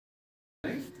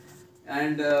right?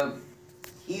 And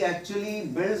he actually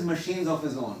builds machines of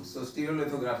his own. So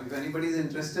stereolithography, if anybody is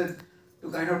interested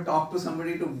to kind of talk to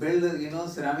somebody to build,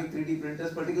 ceramic 3D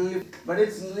printers particularly, but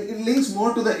it links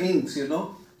more to the inks,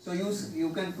 So you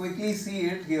can quickly see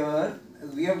it here.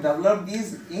 We have developed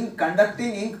these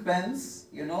conducting ink pens,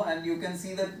 and you can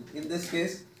see that in this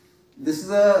case, this is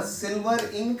a silver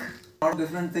ink for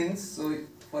different things. So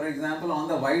for example, on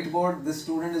the whiteboard, this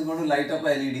student is going to light up a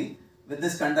LED with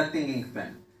this conducting ink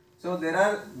pen. So there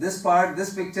are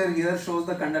this picture here shows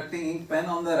the conducting ink pen.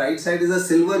 On the right side is a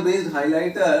silver based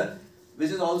highlighter which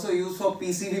is also used for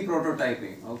PCB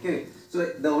prototyping. Okay, so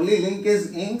the only link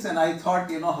is inks, and I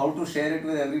thought how to share it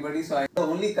with everybody. So the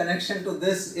only connection to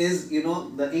this is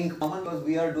the ink common, because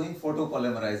we are doing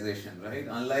photopolymerization, right?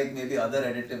 Unlike maybe other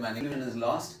additive manipulation is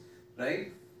lost,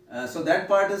 right? So that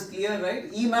part is clear,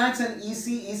 right? Emax and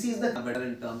EC is the better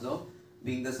in terms of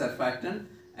being the surfactant.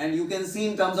 And you can see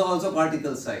in terms of also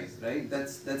particle size, right?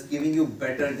 That's giving you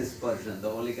better dispersion. The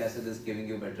oleic acid is giving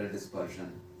you better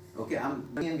dispersion. Okay,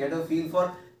 and get a feel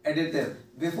for additive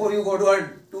before you go to a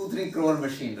 2-3 crore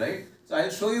machine, right? So I'll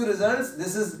show you results.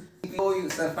 This is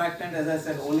surfactant. As I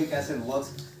said, oleic acid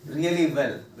works really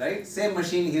well, right? Same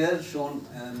machine here shown,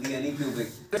 the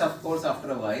Anycubic. Of course,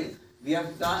 after a while, we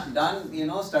have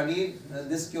studied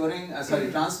this curing,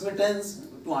 transmittance.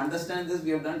 To understand this,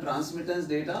 we have done transmittance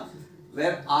data,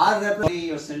 where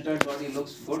your sintered body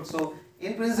looks good. So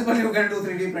in principle, you can do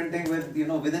 3D printing with,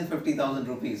 within 50,000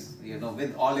 rupees,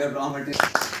 with all your raw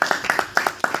materials.